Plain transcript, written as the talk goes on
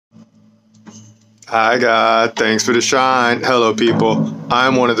Hi, God. Thanks for the shine. Hello, people.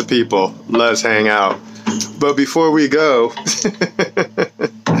 I'm one of the people. Let's hang out. But before we go,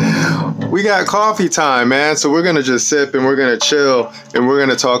 we got coffee time, man. So we're going to just sip and we're going to chill and we're going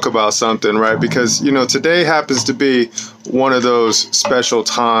to talk about something, right? Because, you know, today happens to be one of those special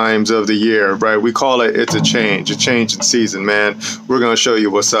times of the year, right? We call it's a change in season, man. We're going to show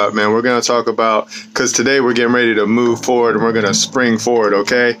you what's up, man. We're going to talk about, because today we're getting ready to move forward and we're going to spring forward,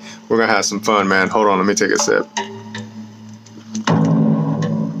 okay? We're going to have some fun, man. Hold on, let me take a sip.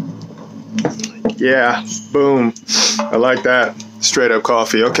 Yeah, boom. I like that. Straight up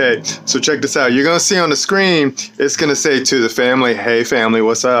coffee. Okay, so check this out. You're going to see on the screen, it's going to say to the family, hey family,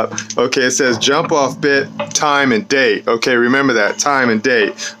 what's up? Okay, it says jump off bit, time and date. Okay, remember that, time and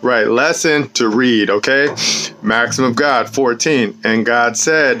date. Right, lesson to read, okay? Maxim of God 14. And God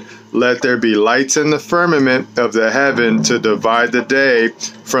said, let there be lights in the firmament of the heaven to divide the day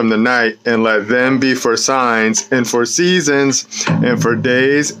from the night, and let them be for signs and for seasons and for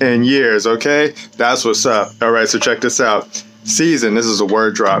days and years, okay? That's what's up. All right, so check this out. Season, this is a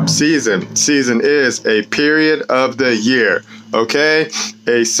word drop. Season is a period of the year, okay?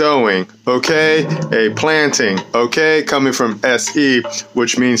 A sowing, okay? A planting, okay? Coming from S.E,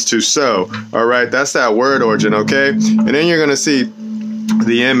 which means to sow, all right? That's that word origin, okay? And then you're going to see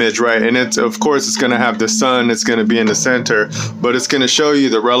the image, right? And it's, of course, it's going to have the sun. It's going to be in the center, but it's going to show you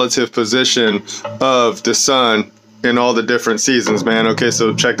the relative position of the sun in all the different seasons, man. Okay,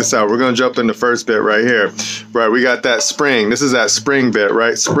 so check this out. We're going to jump in the first bit right here. Right, we got that spring. This is that spring bit,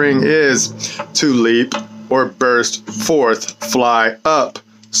 right? Spring is to leap or burst forth, fly up,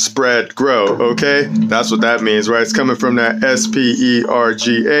 spread, grow, okay? That's what that means, right? It's coming from that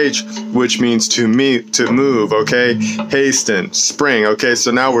S-P-E-R-G-H, which means to move, okay? Hasten, spring, okay?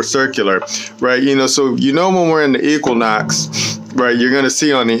 So now we're circular, right? You know, so you know when we're in the equinox, right, you're going to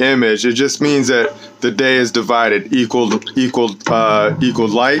see on the image, it just means that the day is divided, equal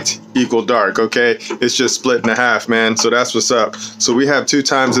light, equal dark, okay? It's just split in half, man. So that's what's up. So we have 2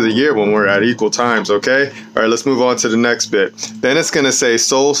 times of the year when we're at equal times, okay? All right, let's move on to the next bit. Then it's going to say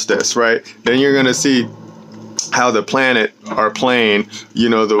solstice, right? Then you're going to see how the planet, our plane, you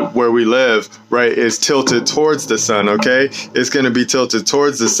know, where we live, right, is tilted towards the sun, okay? It's going to be tilted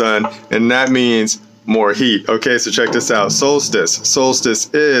towards the sun, and that means more heat. Okay, so check this out. Solstice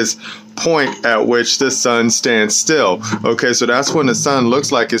is point at which the sun stands still. Okay, so that's when the sun looks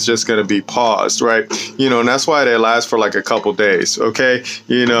like it's just going to be paused, right? You know, and that's why they last for like a couple days. Okay,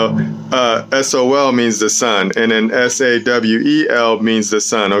 you know, S.O.L means the sun, and then S.A.W.E.L means the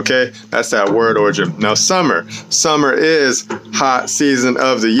sun. Okay, that's that word origin. Now summer is hot season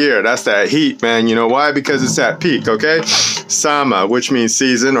of the year. That's that heat, man. You know why? Because it's at peak. Okay, Sama, which means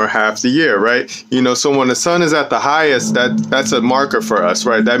season or half the year, right? You know, so when the sun is at the highest, that's a marker for us,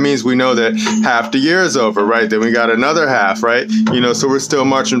 right? That means we know that half the year is over, right? Then we got another half, right? You know, so we're still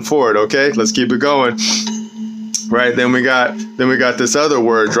marching forward. Okay, let's keep it going. Right, then we got this other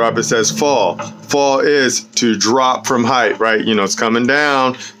word drop. It says fall. Fall is to drop from height, right? You know, it's coming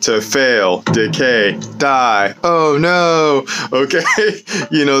down, to fail, decay, die. Oh no. Okay.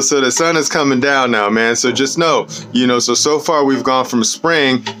 You know, so the sun is coming down now, man. So just know, you know, so far we've gone from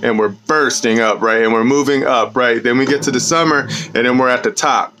spring and we're bursting up, right? And we're moving up, right? Then we get to the summer and then we're at the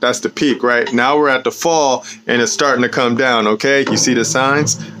top. That's the peak, right? Now we're at the fall and it's starting to come down, okay? You see the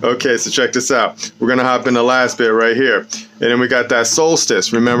signs? Okay, so check this out. We're going to hop in the last bit right here. And then we got that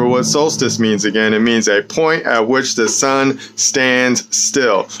solstice. Remember what solstice means again. It means a point at which the sun stands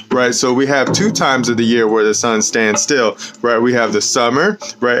still, right? So we have 2 times of the year where the sun stands still, right? We have the summer,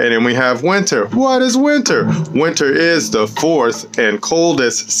 right? And then we have winter. What is winter? Winter is the 4th and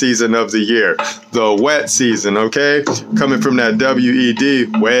coldest season of the year, the wet season, okay? Coming from that W-E-D,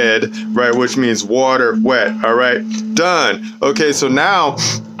 wed, right? Which means water, wet, all right? Done. Okay, so now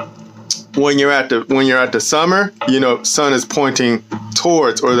when you're at the summer, you know, sun is pointing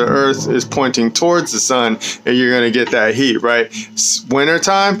towards, or the earth is pointing towards the sun, and you're going to get that heat, right?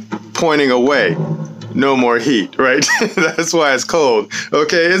 Wintertime, pointing away. No more heat, right? That's why it's cold.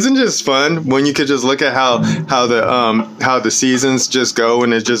 Okay, isn't it just fun when you could just look at how the seasons just go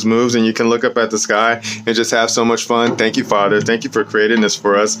and it just moves, and you can look up at the sky and just have so much fun. Thank you, Father. Thank you for creating this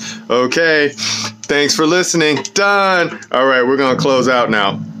for us. Okay, thanks for listening. Done. All right, we're going to close out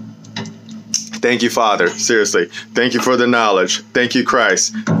now. Thank you, Father. Seriously. Thank you for the knowledge. Thank you,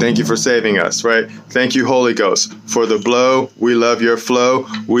 Christ. Thank you for saving us, right? Thank you, Holy Ghost, for the blow. We love your flow.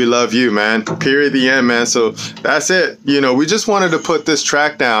 We love you, man. Period. The end, man. So that's it. You know, we just wanted to put this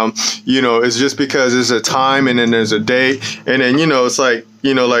track down. You know, it's just because there's a time and then there's a date. And then, you know, it's like,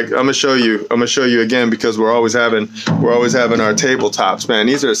 you know, like I'm gonna show you again, because we're always having our tabletops, man.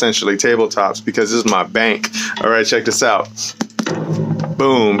 These are essentially tabletops because this is my bank. All right, check this out.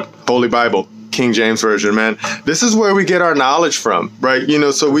 Boom. Holy Bible. King James Version, man. This is where we get our knowledge from, right? You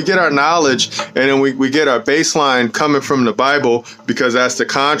know, so we get our knowledge and then we get our baseline coming from the Bible, because that's the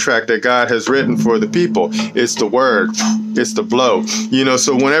contract that God has written for the people. It's the word. It's the blow. You know,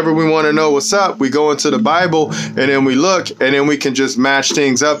 so whenever we want to know what's up, we go into the Bible and then we look and then we can just match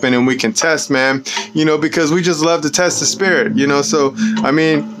things up and then we can test, man, you know, because we just love to test the spirit, you know. So, I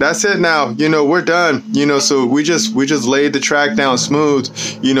mean, that's it now. You know, we're done, you know, so we just laid the track down smooth,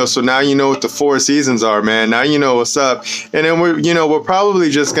 you know, so now you know what the 4 seasons are, man. Now you know what's up. And then we're probably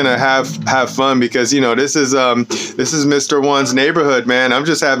just gonna have fun, because, you know, this is Mr. One's neighborhood, man. I'm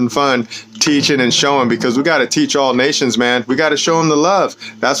just having fun teaching and showing, because we got to teach all nations, man. We got to show them the love.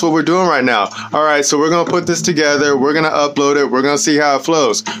 That's what we're doing right now. All right, so we're gonna put this together. We're gonna upload it. We're gonna see how it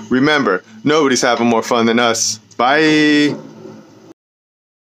flows. Remember, nobody's having more fun than us. Bye.